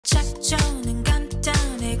작전은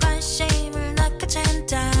간단해 관심을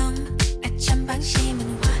낚아챈다 애찬 방심은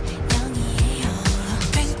환영이에요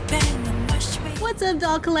팽팽한 marshmallow. What's up,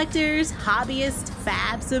 doll collectors, hobbyists,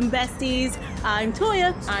 fabs, and besties? I'm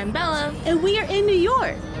Toya. I'm Bella. And we are in New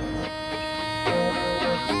York.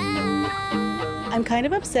 I'm kind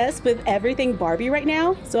of obsessed with everything Barbie right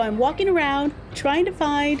now, so I'm walking around trying to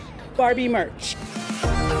find Barbie merch.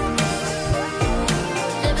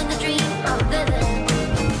 Living the dream of living.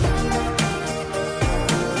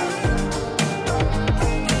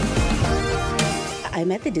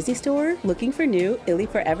 I'm at the Disney store looking for new Illy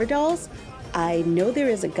Forever dolls. I know there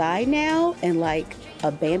is a guy now and like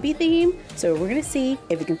a Bambi theme, so we're gonna see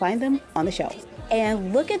if we can find them on the shelf.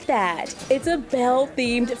 And look at that, it's a Belle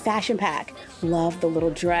themed fashion pack. Love the little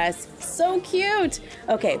dress, so cute.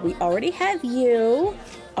 Okay, we already have you,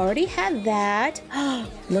 already have that.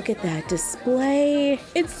 Look at that display,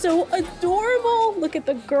 it's so adorable. Look at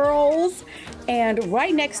the girls. And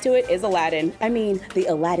right next to it is Aladdin. I mean, the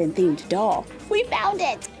Aladdin themed doll. We found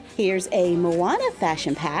it. Here's a Moana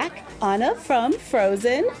fashion pack, Anna from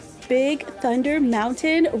Frozen, Big Thunder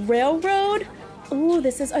Mountain Railroad. Ooh,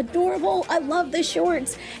 this is adorable. I love the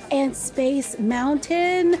shorts. And Space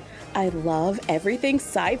Mountain. I love everything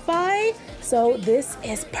sci-fi, so this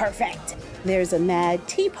is perfect. There's a Mad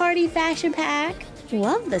Tea Party fashion pack.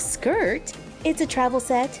 Love the skirt. It's a travel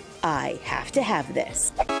set. I have to have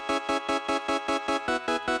this.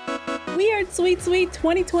 We are at Sweet Sweet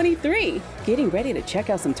 2023, getting ready to check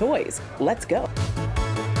out some toys. Let's go.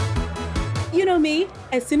 You know me,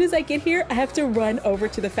 as soon as I get here, I have to run over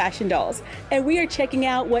to the fashion dolls. And we are checking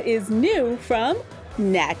out what is new from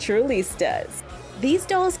Naturalistas. These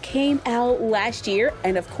dolls came out last year,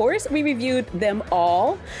 and of course, we reviewed them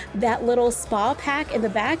all. That little spa pack in the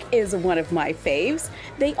back is one of my faves.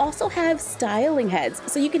 They also have styling heads,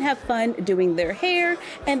 so you can have fun doing their hair,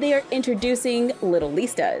 and they are introducing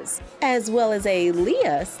Latinistas, as well as a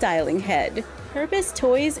Leah styling head. Purpose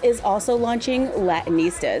Toys is also launching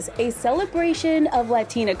Latinistas, a celebration of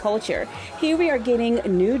Latina culture. Here we are getting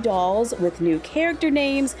new dolls with new character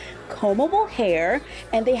names, combable hair,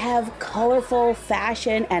 and they have colorful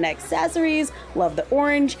fashion and accessories. Love the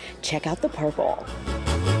orange. Check out the purple.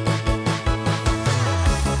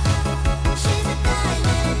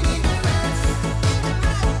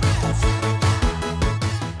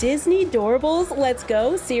 Disney Doorables Let's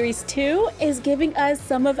Go Series 2 is giving us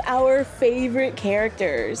some of our favorite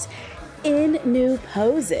characters in new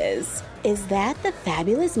poses. Is that the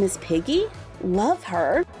fabulous Miss Piggy? Love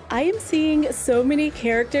her. I am seeing so many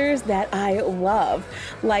characters that I love,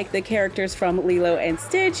 like the characters from Lilo and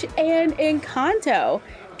Stitch and Encanto.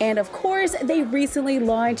 And of course, they recently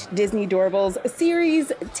launched Disney Doorables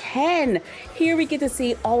Series 10. Here we get to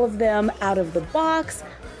see all of them out of the box.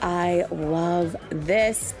 I love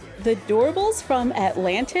this. The Doorables from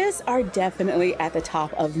Atlantis are definitely at the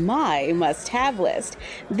top of my must-have list.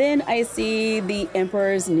 Then I see the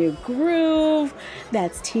Emperor's New Groove.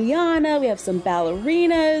 That's Tiana. We have some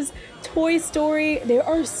ballerinas. Toy Story. There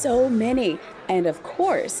are so many. And of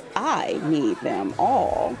course, I need them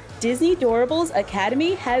all. Disney Doorables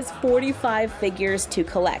Academy has 45 figures to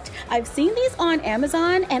collect. I've seen these on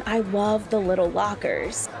Amazon and I love the little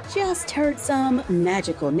lockers. Just heard some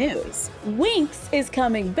magical news. Winx is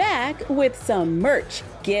coming back with some merch.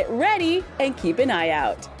 Get ready and keep an eye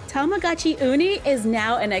out. Tamagotchi Uni is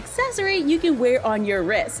now an accessory you can wear on your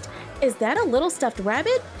wrist. Is that a little stuffed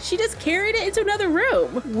rabbit? She just carried it into another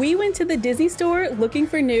room. We went to the Disney store looking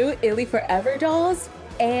for new Illy Forever dolls,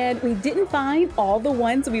 and we didn't find all the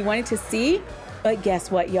ones we wanted to see, but guess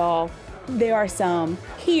what, y'all? There are some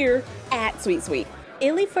here at Sweet Sweet.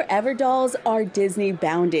 Illy Forever dolls are Disney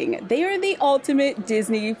bounding. They are the ultimate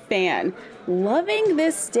Disney fan. Loving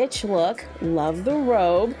this Stitch look, love the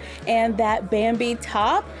robe, and that Bambi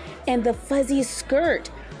top, and the fuzzy skirt.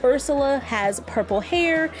 Ursula has purple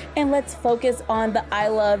hair, and let's focus on the I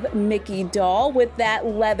Love Mickey doll with that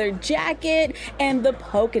leather jacket and the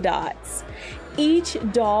polka dots. Each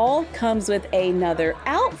doll comes with another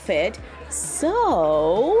outfit,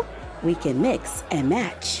 so we can mix and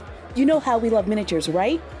match. You know how we love miniatures,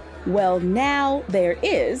 right? Well, now there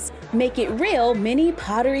is Make It Real Mini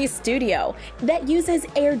Pottery Studio that uses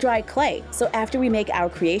air dry clay. So after we make our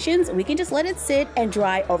creations, we can just let it sit and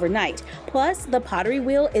dry overnight. Plus, the pottery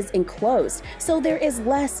wheel is enclosed, so there is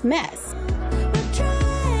less mess.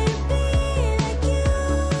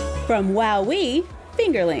 From Wowee,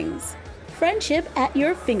 Fingerlings. Friendship at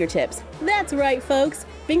your fingertips. That's right, folks.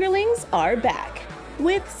 Fingerlings are back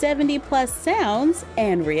with 70+ sounds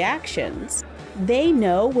and reactions. They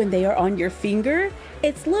know when they are on your finger,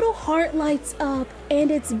 its little heart lights up and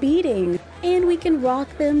it's beating. and we can rock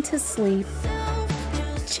them to sleep.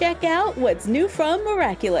 Check out what's new from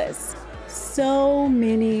Miraculous. So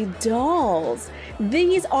many dolls.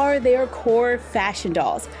 These are their core fashion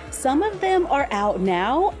dolls. Some of them are out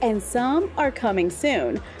now and some are coming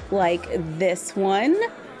soon, like this one,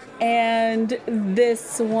 and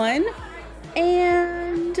this one,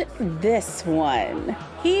 and this one.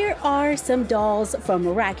 Here are some dolls from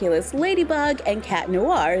Miraculous Ladybug and Cat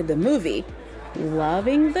Noir, the movie.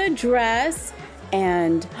 Loving the dress,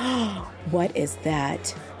 and what is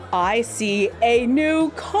that? I see a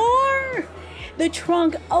new car! The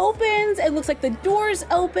trunk opens, it looks like the doors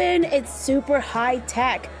open, it's super high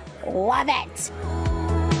tech. Love it!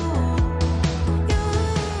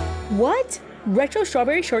 What? Retro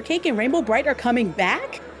Strawberry Shortcake and Rainbow Bright are coming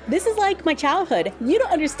back? This is like my childhood. You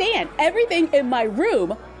don't understand. Everything in my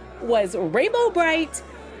room was Rainbow Bright,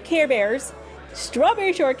 Care Bears,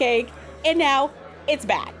 Strawberry Shortcake, and now it's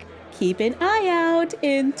back. Keep an eye out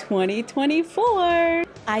in 2024.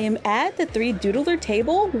 I am at the 3-doodler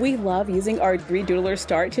table. We love using our 3-doodler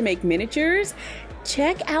start to make miniatures.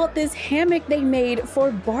 Check out this hammock they made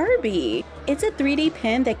for Barbie. It's a 3D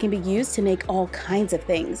pen that can be used to make all kinds of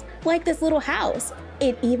things, like this little house.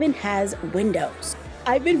 It even has windows.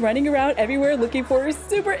 I've been running around everywhere looking for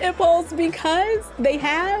Super Impulse because they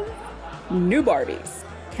have new Barbies.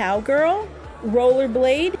 Cowgirl,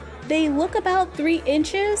 Rollerblade, they look about 3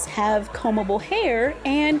 inches, have combable hair,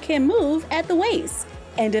 and can move at the waist.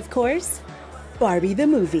 And of course, Barbie the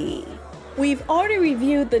movie. We've already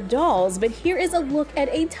reviewed the dolls, but here is a look at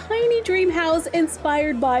a tiny dream house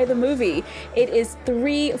inspired by the movie. It is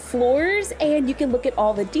 3 floors, and you can look at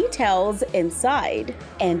all the details inside.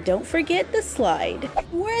 And don't forget the slide.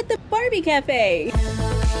 We're at the Barbie Café.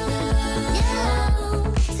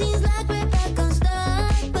 Seems like we're back on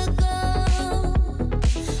start, but go.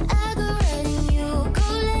 I go red and you go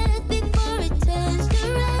left before it turns to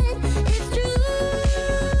red. It's true.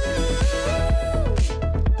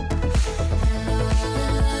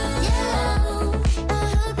 Yeah, I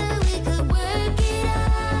hope that we could work it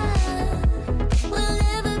out. We'll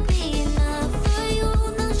never be enough for you.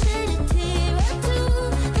 No shed a tear or two.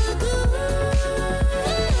 The good.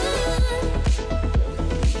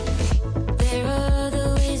 There are other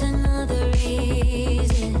ways and other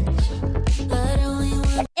reasons, but only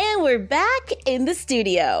one. And we're back in the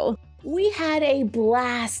studio. We had a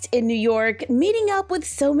blast in New York, meeting up with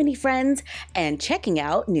so many friends and checking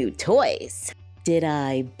out new toys. Did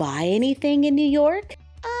I buy anything in New York?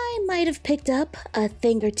 I might have picked up a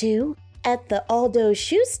thing or two. At the Aldo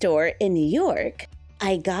shoe store in New York,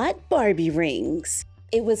 I got Barbie rings.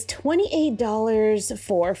 It was $28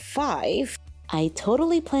 for 5. I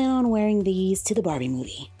totally plan on wearing these to the Barbie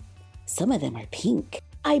movie. Some of them are pink.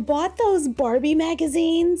 I bought those Barbie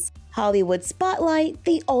magazines, Hollywood Spotlight,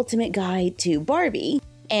 The Ultimate Guide to Barbie,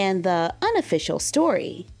 and The Unofficial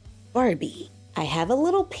Story, Barbie. I have a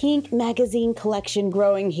little pink magazine collection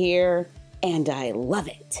growing here, and I love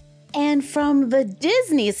it. And from the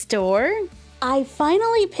Disney store, I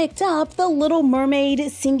finally picked up the Little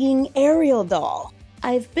Mermaid singing Ariel doll.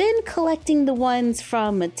 I've been collecting the ones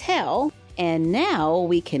from Mattel, and now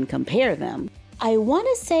we can compare them. I want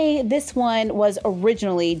to say this one was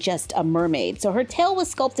originally just a mermaid, so her tail was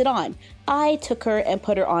sculpted on. I took her and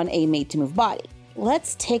put her on a made-to-move body.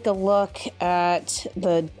 Let's take a look at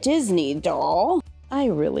the Disney doll. I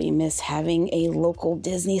really miss having a local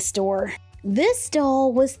Disney store. This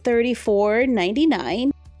doll was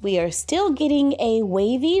 $34.99. We are still getting a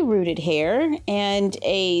wavy rooted hair and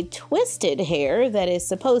a twisted hair that is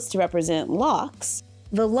supposed to represent locks.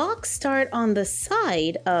 The locks start on the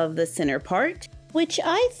side of the center part, which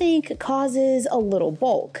I think causes a little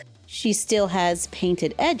bulk. She still has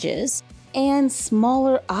painted edges and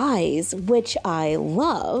smaller eyes, which I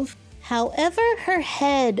love. However, her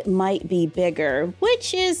head might be bigger,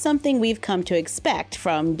 which is something we've come to expect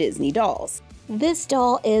from Disney dolls. This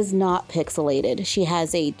doll is not pixelated. She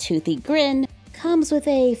has a toothy grin, comes with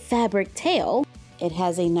a fabric tail. It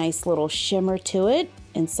has a nice little shimmer to it.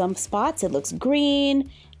 In some spots it looks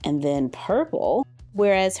green and then purple,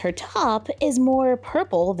 whereas her top is more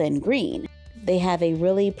purple than green. They have a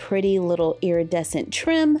really pretty little iridescent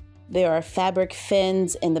trim. There are fabric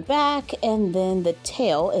fins in the back, and then the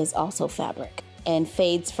tail is also fabric and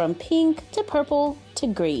fades from pink to purple to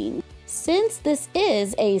green. Since this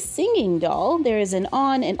is a singing doll, there is an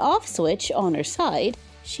on and off switch on her side.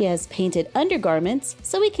 She has painted undergarments,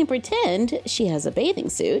 so we can pretend she has a bathing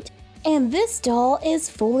suit. And this doll is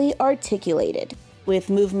fully articulated, with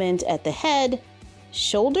movement at the head,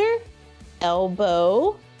 shoulder,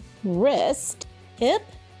 elbow, wrist, hip,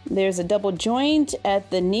 There's a double joint at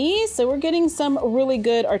the knee, so we're getting some really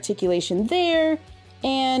good articulation there.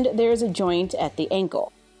 And there's a joint at the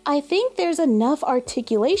ankle. I think there's enough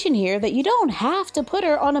articulation here that you don't have to put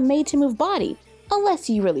her on a made-to-move body, unless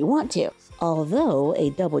you really want to. Although a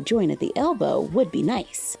double joint at the elbow would be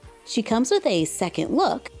nice. She comes with a second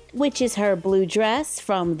look, which is her blue dress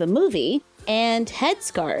from the movie and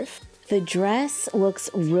headscarf. The dress looks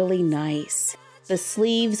really nice. The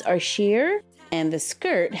sleeves are sheer and the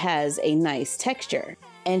skirt has a nice texture.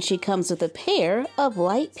 And she comes with a pair of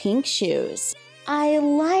light pink shoes. I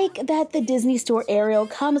like that the Disney Store Ariel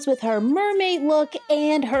comes with her mermaid look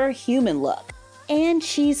and her human look. And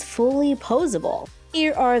she's fully posable.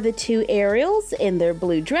 Here are the two Ariels in their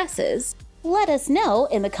blue dresses. Let us know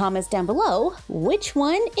in the comments down below which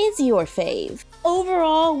one is your fave.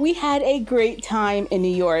 Overall, we had a great time in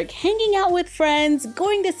New York, hanging out with friends,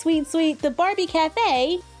 going to Sweet Sweet, the Barbie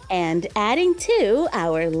Cafe, and adding to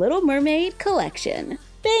our Little Mermaid collection.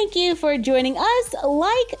 Thank you for joining us.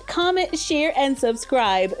 Like, comment, share, and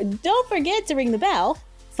subscribe. Don't forget to ring the bell.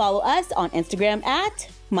 Follow us on Instagram at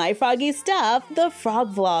MyFroggyStuff, the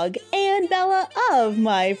Frog Vlog, and Bella of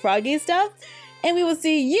MyFroggyStuff. And we will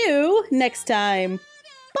see you next time.